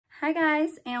Hi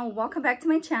guys, and welcome back to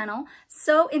my channel.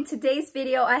 So in today's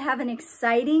video, I have an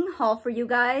exciting haul for you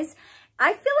guys.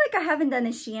 I feel like I haven't done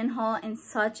a SHEIN haul in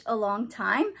such a long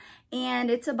time, and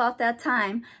it's about that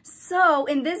time. So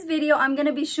in this video, I'm going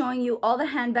to be showing you all the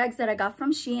handbags that I got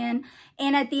from SHEIN,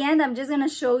 and at the end, I'm just going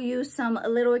to show you some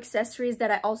little accessories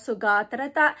that I also got that I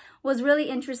thought was really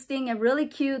interesting and really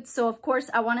cute. So of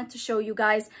course, I wanted to show you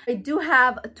guys. I do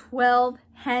have 12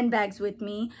 handbags with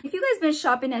me. If you guys been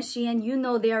shopping at SHEIN, you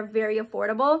know they are very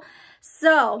affordable.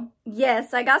 So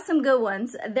yes, I got some good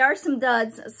ones. There are some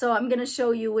duds, so I'm gonna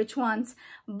show you which ones,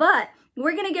 but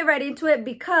we're gonna get right into it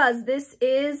because this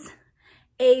is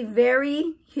a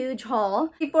very huge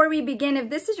haul. Before we begin, if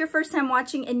this is your first time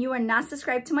watching and you are not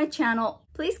subscribed to my channel,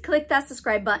 please click that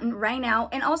subscribe button right now,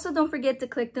 and also don't forget to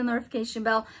click the notification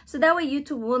bell so that way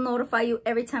YouTube will notify you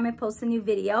every time I post a new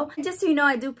video. And just so you know,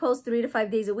 I do post 3 to 5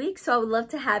 days a week, so I would love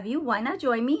to have you. Why not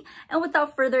join me? And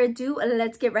without further ado,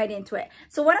 let's get right into it.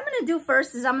 So what I'm going to do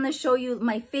first is I'm going to show you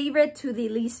my favorite to the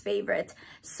least favorite.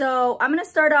 So I'm going to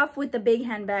start off with the big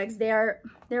handbags. They're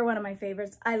one of my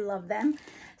favorites. I love them.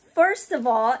 First of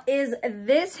all is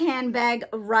this handbag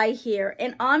right here,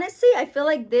 and honestly I feel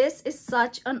like this is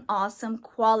such an awesome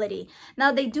quality.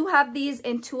 Now they do have these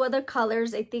in 2 other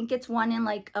colors. I think it's one in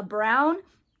like a brown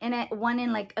and one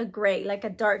in like a gray, like a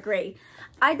dark gray.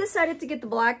 I decided to get the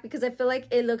black because I feel like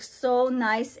it looks so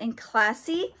nice and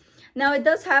classy. Now it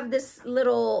does have this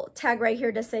little tag right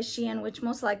here that says SHEIN, which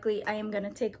most likely I am going to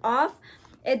take off.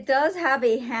 It does have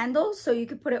a handle so you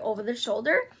can put it over the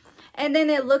shoulder. And then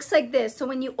it looks like this. So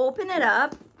when you open it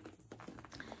up,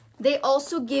 they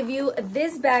also give you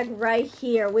this bag right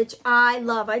here, which I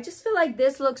love. I just feel like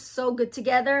this looks so good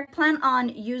together. I plan on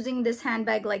using this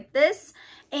handbag like this.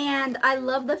 And I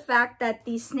love the fact that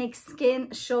the snake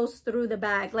skin shows through the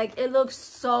bag. Like, it looks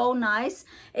so nice.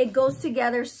 It goes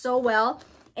together so well.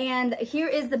 And here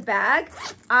is the bag.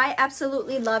 I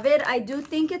absolutely love it. I do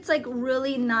think it's like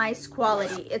really nice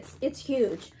quality. It's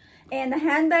huge. And the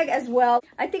handbag as well.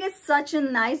 I think it's such a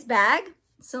nice bag.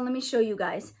 So let me show you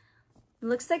guys. It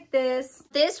looks like this.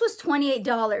 This was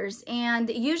 $28. And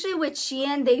usually with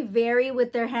SHEIN, they vary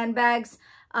with their handbags.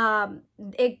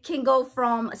 It can go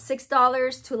from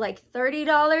 $6 to like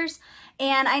 $30.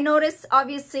 And I noticed,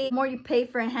 obviously, the more you pay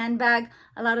for a handbag,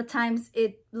 a lot of times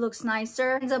it looks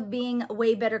nicer. It ends up being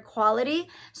way better quality.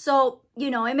 So,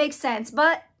 you know, it makes sense.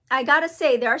 But I gotta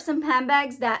say, there are some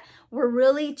handbags that were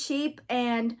really cheap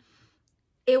and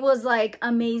it was like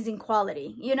amazing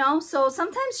quality, you know? So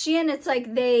sometimes SHEIN, it's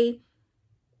like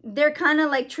they're kind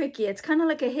of like tricky. It's kind of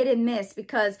like a hit and miss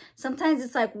because sometimes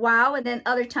it's like, wow. And then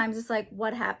other times it's like,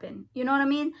 what happened? You know what I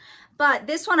mean? But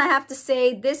this one, I have to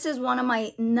say, this is one of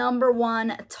my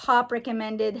 #1 top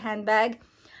recommended handbag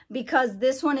because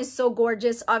this one is so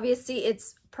gorgeous. Obviously,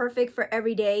 it's perfect for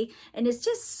every day. And it's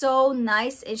just so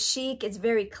nice and chic. It's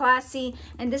very classy.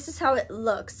 And this is how it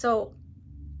looks. So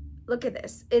look at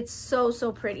this. It's so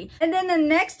pretty. And then the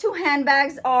next 2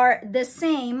 handbags are the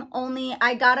same, only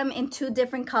I got them in 2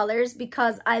 different colors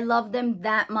because I love them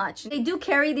that much. They do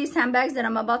carry these handbags that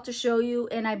I'm about to show you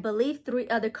in, I believe, 3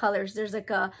 other colors. There's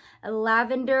like a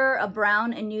lavender, a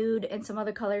brown, a nude, and some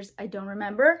other colors I don't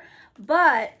remember.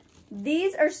 But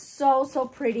these are so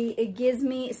pretty. It gives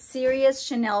me serious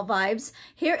Chanel vibes.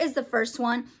 Here is the first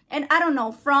one. And I don't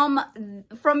know, from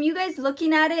you guys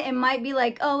looking at it, it might be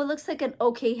like, oh, it looks like an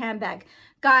okay handbag.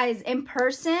 Guys, in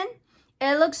person,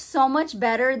 it looks so much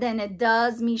better than it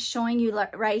does me showing you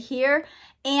right here.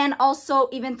 And also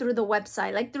even through the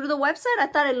website. Like through the website, I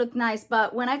thought it looked nice.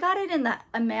 But when I got it in the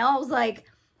mail, I was like,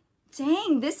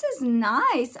 dang, this is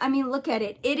nice. I mean, look at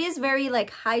it. It is very like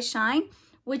high shine,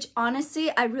 which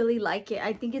honestly, I really like it.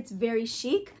 I think it's very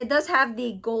chic. It does have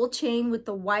the gold chain with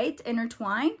the white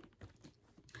intertwined.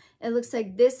 It looks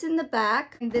like this in the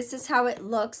back, and this is how it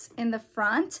looks in the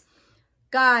front.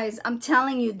 Guys, I'm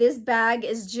telling you, this bag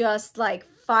is just like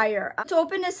fire. To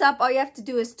open this up, all you have to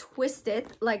do is twist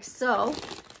it like so,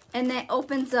 and then it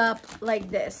opens up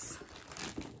like this.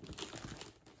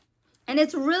 And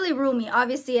it's really roomy.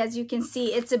 Obviously, as you can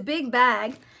see, it's a big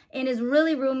bag. And it's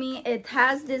really roomy. It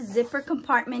has this zipper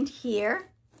compartment here.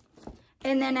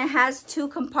 And then it has 2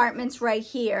 compartments right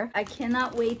here. I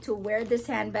cannot wait to wear this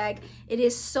handbag. It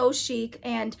is so chic.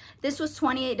 And this was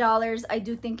 $28. I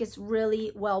do think it's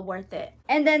really well worth it.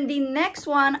 And then the next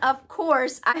one, of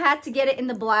course, I had to get it in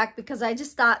the black because I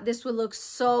just thought this would look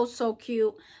so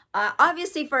cute.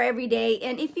 Obviously for every day.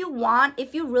 And if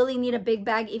you really need a big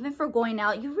bag, even for going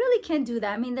out, you really can do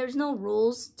that. I mean, there's no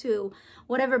rules to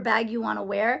whatever bag you want to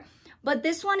wear. But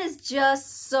this one is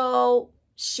just so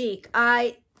chic.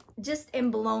 I just am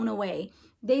blown away.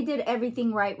 They did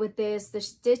everything right with this. The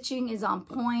stitching is on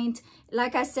point.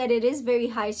 Like I said, it is very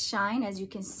high shine, as you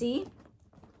can see.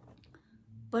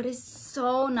 But it's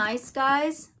so nice,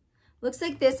 guys. Looks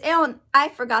like this. And I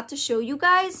forgot to show you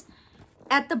guys.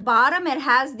 At the bottom, it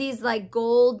has these like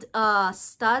gold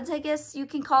studs, I guess you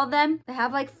can call them. They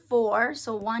have like 4.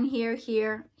 So 1 here,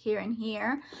 here, here, and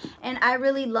here. And I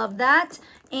really love that.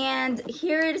 And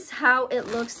here is how it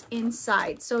looks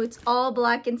inside. So it's all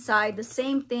black inside. The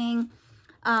same thing.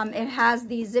 It has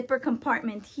the zipper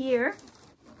compartment here.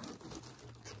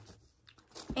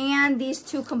 And these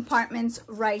 2 compartments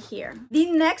right here.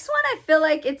 The next one, I feel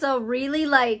like it's a really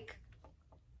like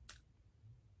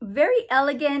very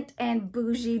elegant and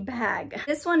bougie bag.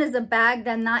 This one is a bag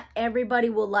that not everybody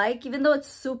will like, even though it's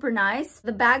super nice.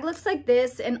 The bag looks like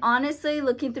this, and honestly,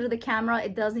 looking through the camera,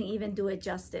 it doesn't even do it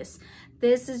justice.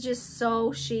 This is just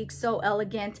so chic, so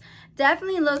elegant.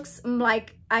 Definitely looks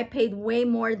like I paid way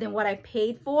more than what I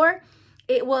paid for.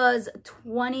 It was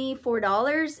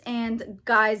 $24, and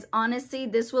guys, honestly,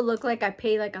 this would look like I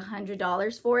paid like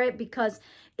 $100 for it because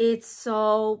it's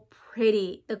so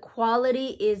pretty. The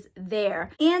quality is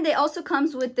there. And it also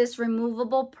comes with this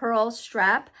removable pearl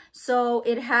strap. So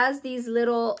it has these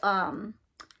little,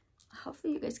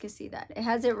 hopefully you guys can see that. It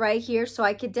has it right here, so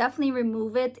I could definitely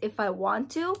remove it if I want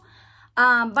to.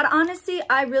 But honestly,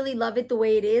 I really love it the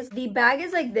way it is. The bag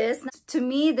is like this. To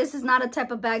me, this is not a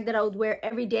type of bag that I would wear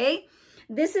every day.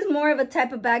 This is more of a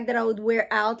type of bag that I would wear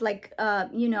out, like,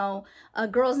 you know, a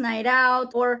girl's night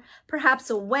out or perhaps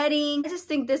a wedding. I just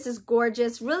think this is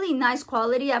gorgeous. Really nice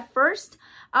quality. At first,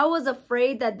 I was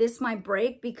afraid that this might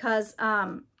break because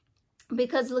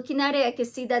looking at it, I can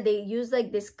see that they use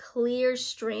like this clear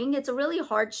string. It's a really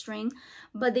hard string,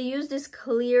 but they use this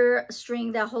clear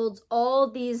string that holds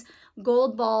all these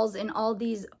gold balls and all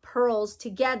these pearls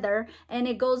together. And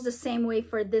it goes the same way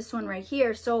for this one right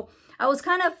here. So I was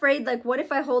kind of afraid, like, what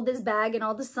if I hold this bag and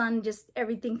all of a sudden just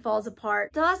everything falls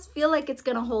apart? It does feel like it's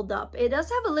gonna hold up. It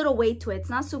does have a little weight to it. It's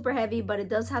not super heavy, but it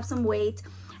does have some weight.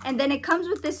 And then it comes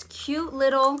with this cute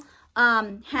little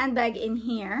handbag in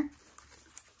here.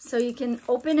 So you can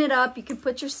open it up. You can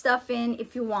put your stuff in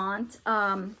if you want.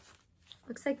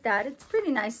 Looks like that. It's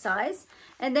pretty nice size.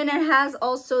 And then it has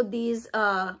also these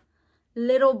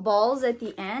little balls at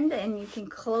the end, and you can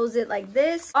close it like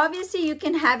this. Obviously you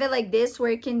can have it like this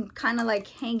where it can kind of like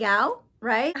hang out,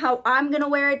 right? How I'm gonna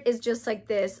wear it is just like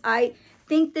this. I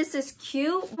think this is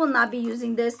cute. I will not be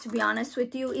using this, to be honest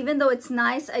with you. Even though it's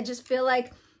nice, I just feel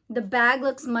like the bag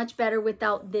looks much better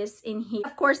without this in here.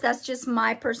 Of course, that's just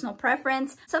my personal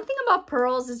preference. Something about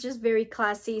pearls is just very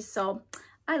classy, so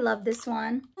I love this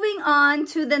one. Moving on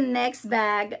to the next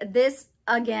bag. This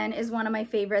again is one of my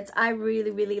favorites. I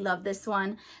really love this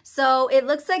one. So it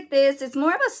looks like this. It's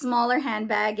more of a smaller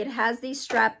handbag. It has the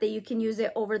strap that you can use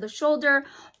it over the shoulder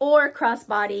or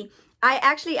crossbody. I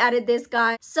actually added this,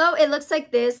 guy. So it looks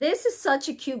like this. This is such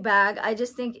a cute bag. I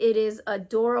just think it is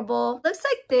adorable. Looks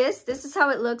like this. This is how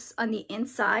it looks on the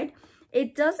inside.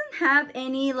 It doesn't have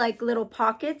any like little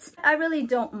pockets. I really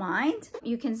don't mind.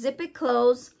 You can zip it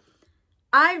closed.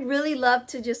 I really love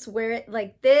to just wear it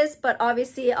like this, but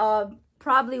obviously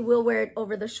probably will wear it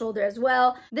over the shoulder as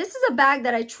well. This is a bag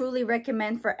that I truly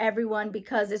recommend for everyone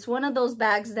because it's one of those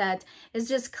bags that is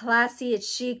just classy,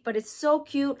 it's chic, but it's so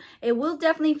cute. It will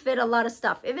definitely fit a lot of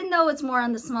stuff, even though it's more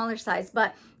on the smaller size,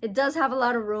 but it does have a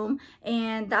lot of room,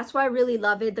 and that's why I really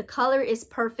love it. The color is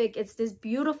perfect. It's this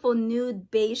beautiful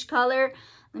nude beige color.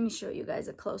 Let me show you guys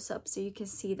a close-up so you can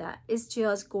see that. It's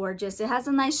just gorgeous. It has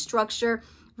a nice structure.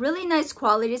 Really nice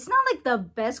quality. It's not like the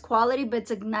best quality, but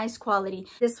it's a nice quality.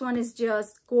 This one is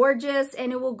just gorgeous,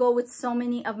 and it will go with so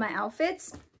many of my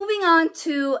outfits. Moving on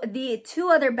to the 2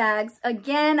 other bags.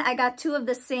 Again, I got 2 of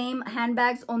the same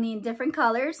handbags, only in different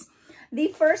colors. The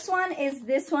first one is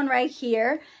this one right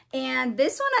here, and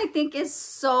this one I think is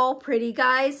so pretty,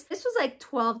 guys. This was like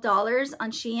 $12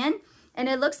 on Shein, and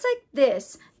it looks like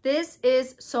this. This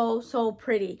is so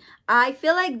pretty. I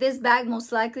feel like this bag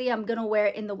most likely I'm gonna wear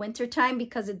it in the winter time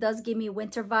because it does give me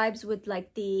winter vibes with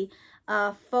like the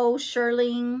faux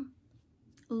shearling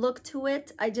look to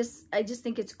it. I just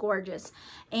think it's gorgeous,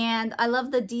 and I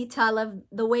love the detail of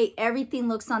the way everything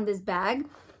looks on this bag.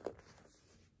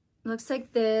 Looks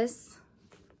like this,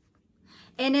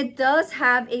 and it does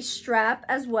have a strap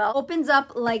as well. Opens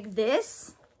up like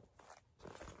this.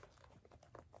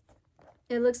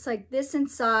 It looks like this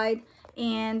inside.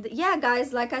 And yeah,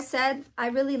 guys, like I said, I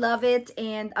really love it,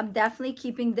 and I'm definitely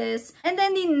keeping this. And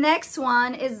then the next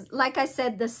one is, like I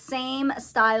said, the same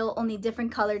style, only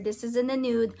different color. This is in the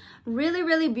nude.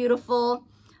 Really beautiful.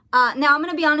 Now, I'm going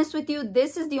to be honest with you.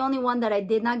 This is the only one that I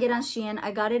did not get on Shein.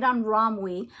 I got it on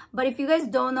Romwe. But if you guys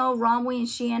don't know, Romwe and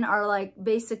Shein are like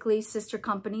basically sister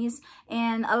companies.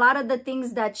 And a lot of the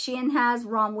things that Shein has,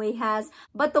 Romwe has.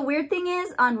 But the weird thing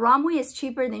is, on Romwe is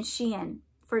cheaper than Shein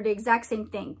for the exact same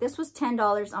thing. This was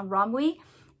 $10 on Romwe.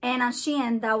 And on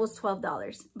Shein, that was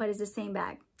 $12. But it's the same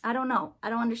bag. I don't know. I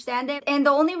don't understand it. And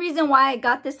the only reason why I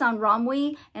got this on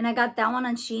Romwe and I got that one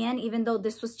on Shein, even though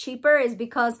this was cheaper, is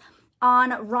because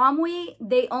on Romwe,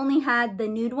 they only had the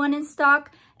nude one in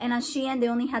stock. And on Shein, they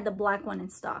only had the black one in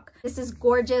stock. This is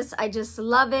gorgeous. I just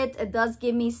love it. It does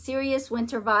give me serious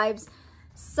winter vibes.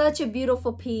 Such a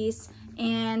beautiful piece.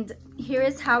 And here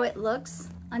is how it looks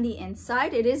on the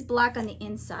inside. It is black on the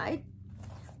inside,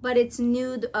 but it's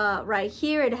nude right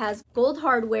here. It has gold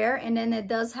hardware, and then it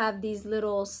does have these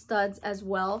little studs as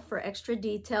well for extra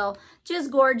detail.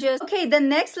 Just gorgeous. Okay, the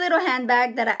next little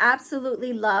handbag that I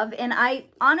absolutely love, and I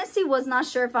honestly was not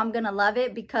sure if I'm gonna love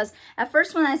it, because at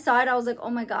first when I saw it, I was like, oh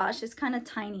my gosh, it's kind of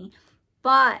tiny.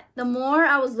 But the more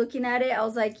I was looking at it, I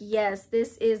was like, yes,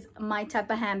 this is my type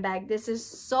of handbag. This is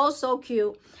so, so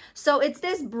cute. So it's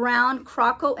this brown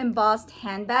Croco embossed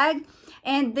handbag.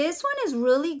 And this one is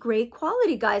really great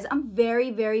quality, guys. I'm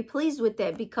very, very pleased with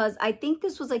it, because I think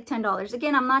this was like $10.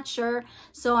 Again, I'm not sure,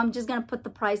 so I'm just gonna put the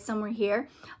price somewhere here.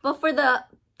 But for the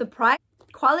price,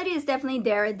 quality is definitely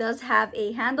there. It does have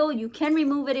a handle. You can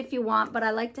remove it if you want, but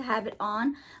I like to have it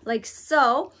on like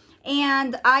so.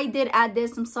 And I did add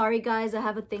this. I'm sorry, guys. I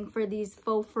have a thing for these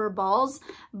faux fur balls,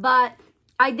 but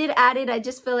I did add it. I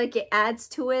just feel like it adds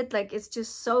to it. Like, it's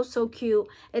just so, so cute.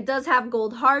 It does have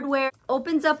gold hardware.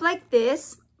 Opens up like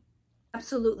this.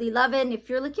 Absolutely love it. And if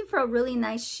you're looking for a really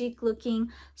nice, chic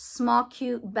looking, small,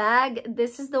 cute bag,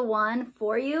 this is the one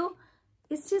for you.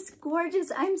 It's just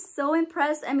gorgeous. I'm so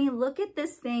impressed. I mean, look at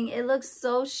this thing. It looks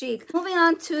so chic. Moving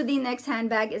on to the next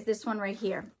handbag is this one right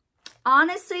here.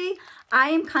 Honestly, I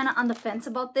am kind of on the fence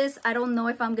about this. I don't know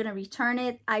if I'm going to return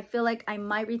it. I feel like I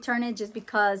might return it just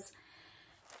because,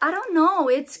 I don't know,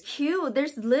 it's cute.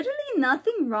 There's literally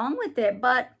nothing wrong with it.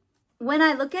 But when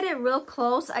I look at it real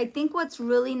close, I think what's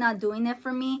really not doing it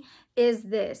for me is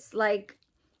this. Like,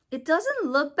 it doesn't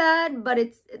look bad, but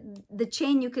it's the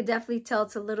chain, you could definitely tell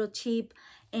it's a little cheap.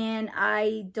 And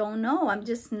I don't know, I'm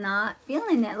just not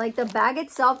feeling it. Like, the bag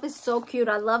itself is so cute.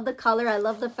 I love the color. I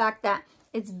love the fact that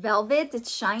it's velvet, it's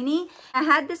shiny. I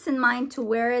had this in mind to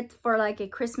wear it for like a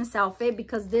Christmas outfit,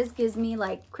 because this gives me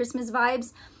like Christmas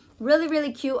vibes. Really,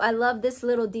 really cute. I love this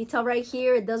little detail right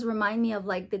here. It does remind me of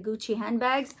like the Gucci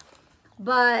handbags.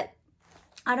 But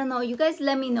I don't know. You guys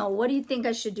let me know. What do you think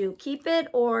I should do? Keep it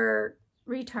or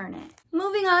return it?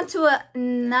 Moving on to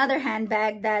another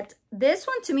handbag that this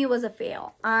one to me was a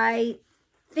fail. I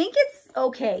think it's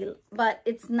okay, but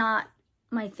it's not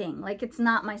my thing. Like, it's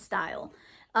not my style.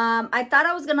 I thought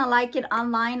I was gonna like it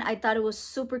online. I thought it was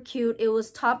super cute. It was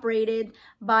top rated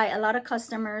by a lot of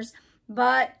customers,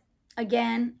 but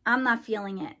again, I'm not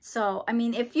feeling it. So, I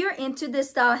mean, if you're into this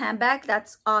style handbag,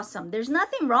 that's awesome. There's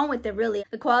nothing wrong with it, really.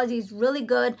 The quality is really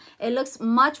good. It looks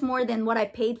much more than what I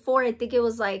paid for. I think it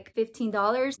was like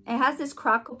 $15. It has this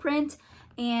Croco print,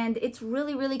 and it's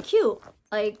really, really cute.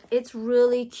 Like, it's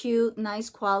really cute, nice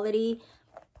quality.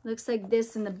 Looks like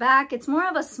this in the back. It's more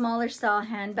of a smaller style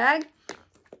handbag.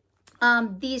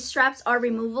 These straps are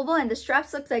removable, and the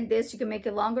straps looks like this. You can make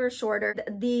it longer or shorter.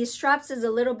 The straps is a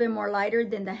little bit more lighter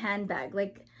than the handbag.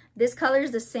 Like, this color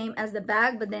is the same as the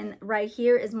bag, but then right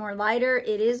here is more lighter.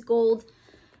 It is gold.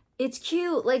 It's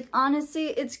cute. Like, honestly,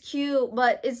 it's cute,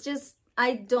 but it's just,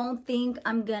 I don't think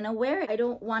I'm gonna wear it. I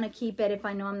don't want to keep it if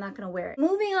I know I'm not gonna wear it.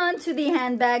 Moving on to the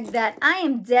handbag that I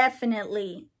am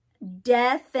definitely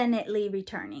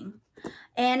returning.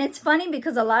 And it's funny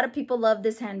because a lot of people love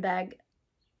this handbag,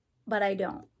 but I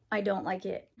don't like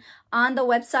it. On the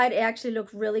website, it actually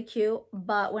looked really cute,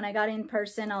 but when I got it in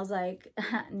person, I was like,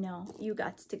 no, you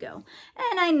got to go.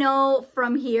 And I know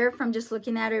from here, from just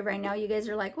looking at it right now, you guys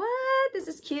are like, what? This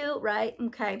is cute, right?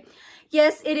 Okay.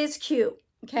 Yes, it is cute.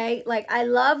 Okay. Like, I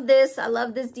love this. I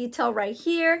love this detail right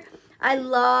here. I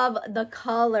love the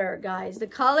color, guys. The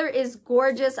color is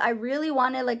gorgeous. I really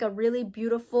wanted like a really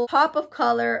beautiful pop of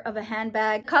color of a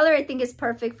handbag. Color, I think, is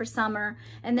perfect for summer.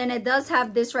 And then it does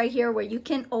have this right here where you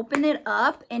can open it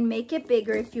up and make it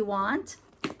bigger if you want.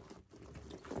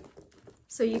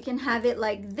 So you can have it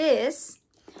like this.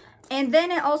 And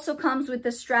then it also comes with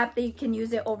the strap that you can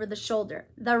use it over the shoulder.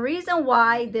 The reason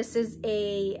why this is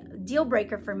a deal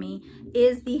breaker for me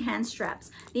is the hand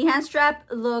straps. The hand strap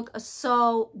look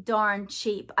so darn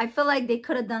cheap. I feel like they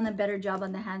could have done a better job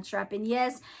on the hand strap. And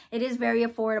yes, it is very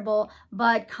affordable,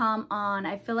 but come on.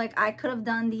 I feel like I could have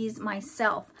done these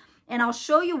myself. And I'll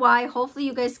show you why. Hopefully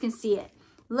you guys can see it.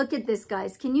 Look at this,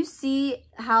 guys. Can you see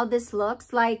how this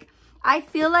looks? Like, I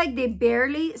feel like they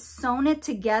barely sewn it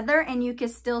together, and you can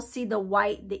still see the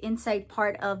white, the inside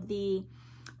part of the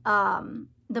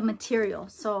material.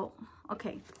 So,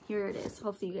 okay, here it is.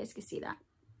 Hopefully you guys can see that.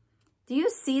 Do you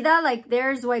see that? Like,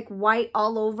 there's like white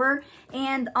all over.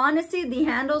 And honestly, the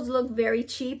handles look very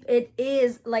cheap. It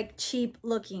is like cheap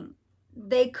looking.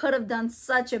 They could have done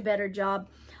such a better job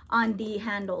on the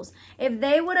handles. If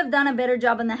they would have done a better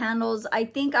job on the handles, I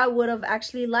think I would have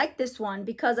actually liked this one,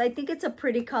 because I think it's a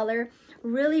pretty color,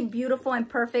 really beautiful and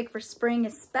perfect for spring,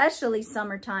 especially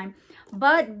summertime.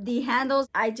 But the handles,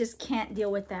 I just can't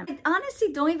deal with them. I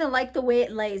honestly don't even like the way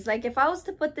it lays. Like, if I was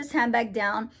to put this handbag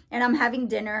down and I'm having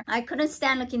dinner, I couldn't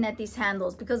stand looking at these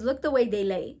handles, because look the way they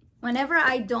lay. Whenever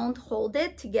I don't hold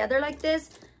it together like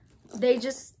this, they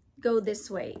just go this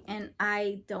way, and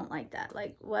I don't like that.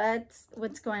 Like,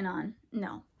 what's going on?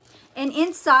 No. And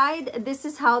inside, this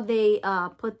is how they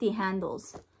put the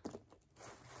handles.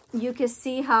 You can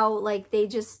see how like they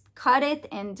just cut it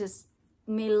and just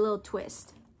made a little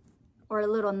twist or a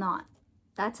little knot.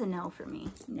 That's a no for me.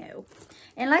 No.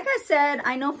 And like I said,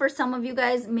 I know for some of you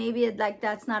guys, maybe like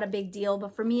that's not a big deal,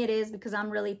 but for me it is, because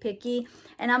I'm really picky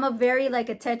and I'm a very like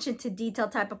attention to detail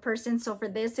type of person. So for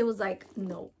this, it was like,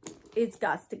 no, it's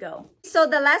got to go. So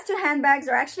the last two handbags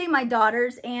are actually my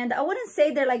daughter's, and I wouldn't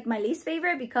say they're like my least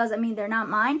favorite, because I mean, they're not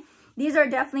mine. These are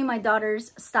definitely my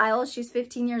daughter's style. She's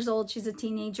 15 years old. She's a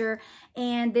teenager.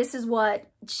 And this is what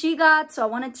she got. So I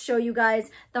wanted to show you guys.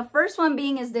 The first one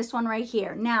being is this one right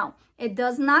here. Now, it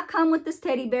does not come with this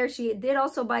teddy bear. She did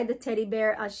also buy the teddy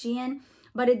bear at SHEIN,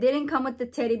 but it didn't come with the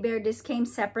teddy bear. This came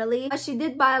separately. She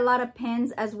did buy a lot of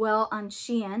pins as well on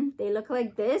SHEIN. They look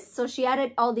like this. So she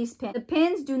added all these pins. The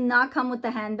pins do not come with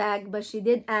the handbag, but she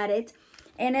did add it.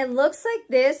 And it looks like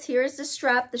this. Here's the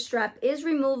strap. The strap is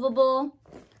removable.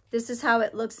 This is how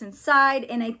it looks inside.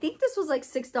 And I think this was like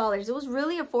 $6. It was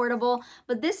really affordable.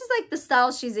 But this is like the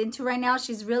style she's into right now.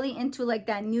 She's really into like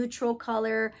that neutral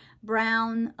color,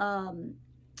 brown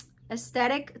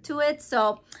aesthetic to it.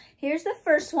 So here's the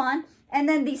first one. And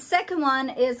then the second one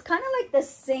is kind of like the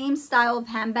same style of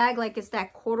handbag. Like, it's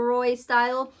that corduroy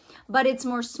style, but it's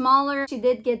more smaller. She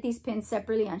did get these pins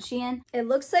separately on SHEIN. It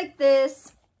looks like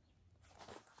this.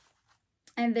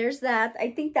 And there's that. I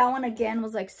think that one again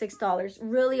was like $6.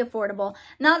 Really affordable.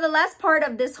 Now the last part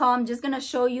of this haul, I'm just going to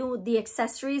show you the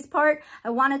accessories part. I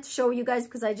wanted to show you guys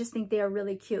because I just think they are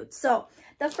really cute. So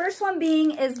the first one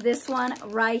being is this one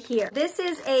right here. This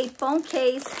is a phone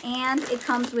case and it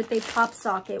comes with a pop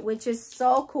socket, which is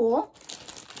so cool.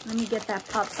 Let me get that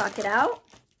pop socket out.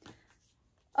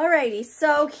 Alrighty,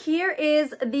 so here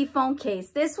is the phone case.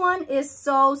 This one is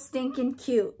so stinking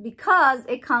cute because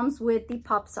it comes with the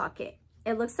pop socket.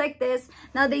 It looks like this.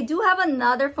 Now they do have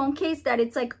another phone case that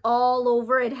it's like all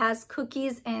over. It has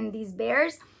cookies and these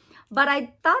bears. But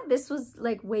I thought this was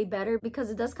like way better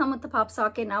because it does come with the pop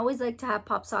socket. And I always like to have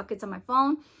pop sockets on my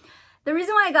phone. The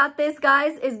reason why I got this,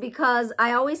 guys, is because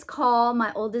I always call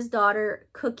my oldest daughter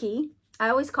Cookie. I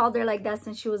always called her like that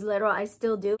since she was little. I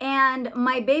still do. And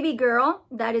my baby girl,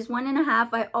 that is 1.5,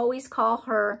 I always call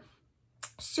her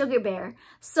Sugar Bear.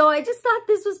 So I just thought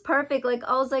this was perfect. Like,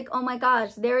 I was like, oh my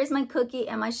gosh, there is my Cookie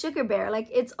and my Sugar Bear. Like,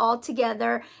 it's all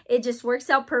together. It just works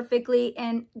out perfectly.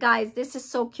 And guys, this is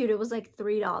so cute. It was like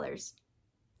 $3.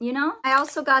 You know, I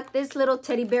also got this little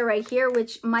teddy bear right here,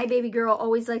 which my baby girl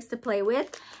always likes to play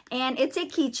with. And it's a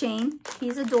keychain.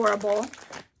 He's adorable.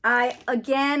 I,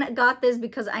 again, got this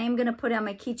because I am going to put it on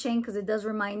my keychain because it does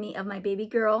remind me of my baby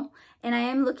girl. And I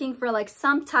am looking for like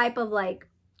some type of like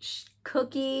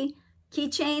cookie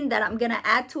keychain that I'm gonna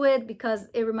add to it because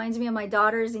it reminds me of my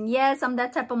daughters. And yes, I'm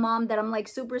that type of mom that I'm like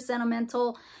super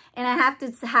sentimental and I have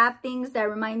to have things that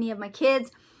remind me of my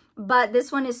kids. But this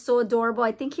one is so adorable.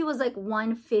 I think he was like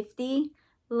 $150.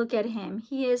 Look at him.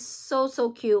 He is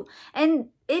so cute. And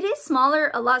it is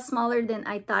smaller, a lot smaller than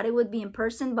I thought it would be in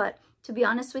person, but to be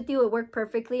honest with you, it worked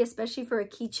perfectly, especially for a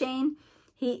keychain.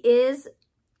 He is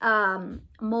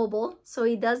mobile, so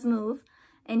he does move.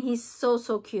 And he's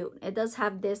so cute. It does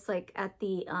have this like at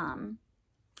the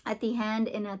hand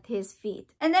and at his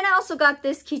feet. And then I also got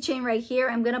this keychain right here.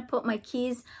 I'm gonna put my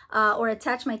keys or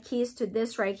attach my keys to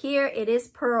this right here. It is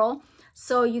pearl,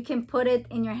 so you can put it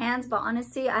in your hands. But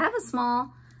honestly, I have a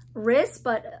small wrist,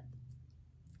 but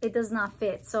it does not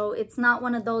fit. So it's not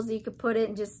one of those that you could put it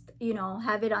and just, you know,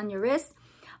 have it on your wrist.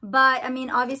 But I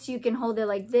mean, obviously you can hold it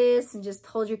like this and just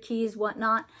hold your keys,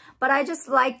 whatnot. But I just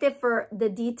liked it for the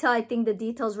detail. I think the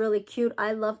detail is really cute.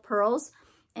 I love pearls.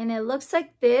 And it looks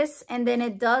like this. And then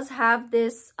it does have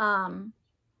this,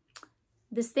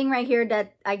 this thing right here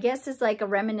that I guess is like a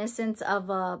reminiscence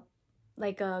of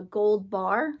like a gold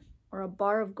bar. or a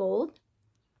bar of gold.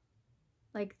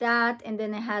 Like that. And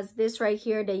then it has this right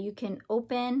here that you can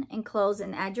open and close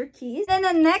and add your keys. Then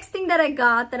the next thing that I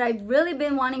got that I've really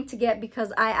been wanting to get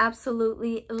because I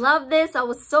absolutely love this. I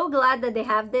was so glad that they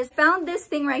have this. Found this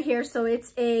thing right here. So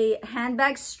it's a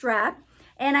handbag strap.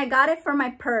 And I got it for my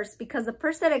purse because the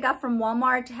purse that I got from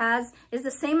Walmart is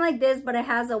the same like this, but it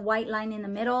has a white line in the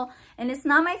middle. And it's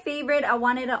not my favorite. I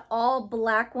wanted an all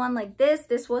black one like this.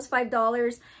 This was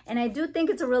 $5. And I do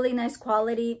think it's a really nice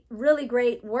quality, really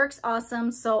great, works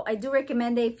awesome. So I do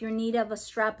recommend it if you're in need of a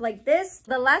strap like this.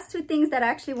 The last two things that I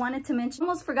actually wanted to mention,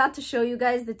 almost forgot to show you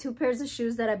guys the two pairs of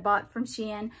shoes that I bought from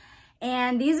SHEIN.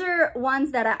 And these are ones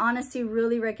that I honestly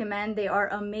really recommend. They are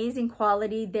amazing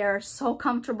quality. They're so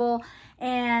comfortable.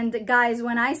 And guys,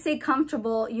 when I say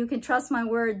comfortable, you can trust my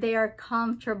word, they are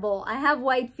comfortable. I have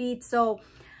white feet, so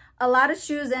a lot of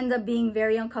shoes end up being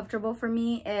very uncomfortable for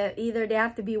me. Either they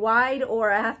have to be wide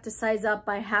or I have to size up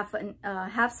by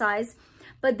half size.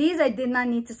 But these I did not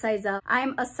need to size up.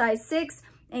 I'm a size 6.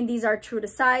 And these are true to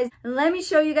size. Let me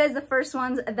show you guys the first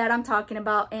ones that I'm talking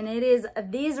about. And it is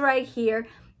these right here.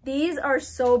 These are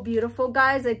so beautiful,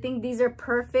 guys. I think these are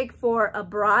perfect for a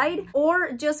bride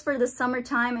or just for the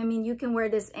summertime. I mean, you can wear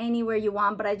this anywhere you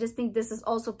want, but I just think this is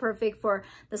also perfect for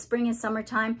the spring and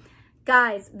summertime.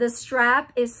 Guys, the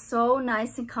strap is so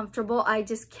nice and comfortable. I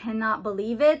just cannot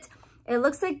believe it. It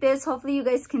looks like this. Hopefully you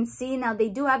guys can see. Now, they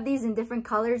do have these in different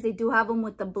colors. They do have them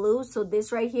with the blue. So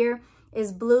this right here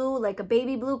is blue, like a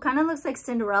baby blue, kind of looks like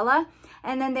Cinderella.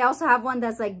 And then they also have one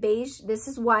that's like beige. This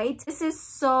is white. This is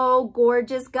so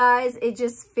gorgeous, guys. It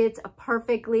just fits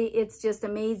perfectly. It's just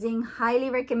amazing. Highly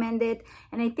recommend it.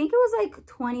 And I think it was like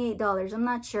 $28. I'm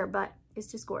not sure, but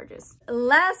it's just gorgeous.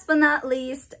 Last but not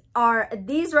least are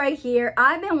these right here.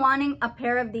 I've been wanting a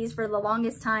pair of these for the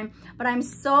longest time, but I'm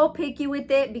so picky with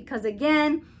it because,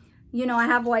 again, you know, I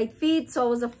have white feet, so I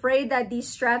was afraid that these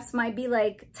straps might be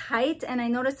like tight. And I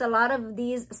noticed a lot of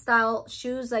these style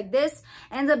shoes like this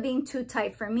ends up being too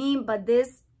tight for me, but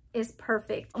this is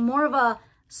perfect. More of a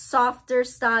softer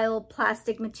style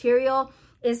plastic material.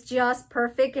 It's just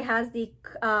perfect. It has the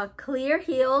clear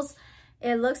heels.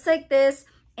 It looks like this.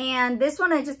 And this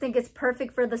one, I just think it's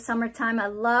perfect for the summertime. I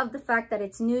love the fact that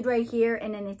it's nude right here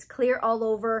and then it's clear all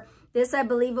over. This, I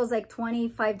believe, was like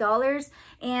 $25.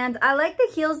 And I like the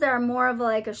heels that are more of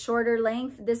like a shorter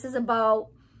length. This is about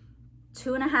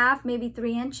 2.5, maybe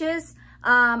 3 inches.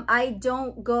 I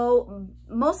don't go,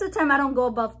 most of the time I don't go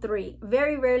above 3.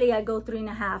 Very rarely I go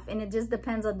 3.5, and it just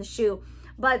depends on the shoe.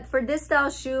 But for this style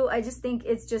shoe, I just think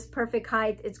it's just perfect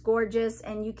height. It's gorgeous,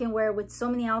 and you can wear it with so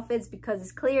many outfits because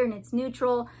it's clear and it's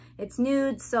neutral. It's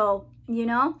nude, so, you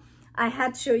know, I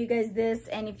had to show you guys this.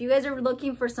 And if you guys are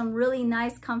looking for some really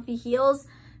nice comfy heels,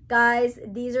 guys,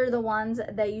 these are the ones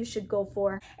that you should go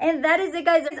for. And that is it,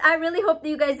 guys. I really hope that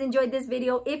you guys enjoyed this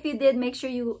video. If you did, make sure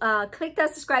you click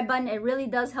that subscribe button. It really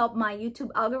does help my YouTube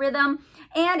algorithm.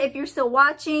 And if you're still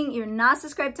watching, you're not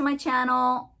subscribed to my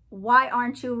channel, why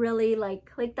aren't you really? Like,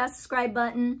 click that subscribe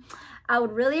button. I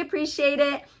would really appreciate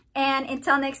it. And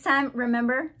until next time,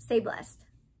 remember, stay blessed.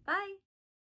 Bye.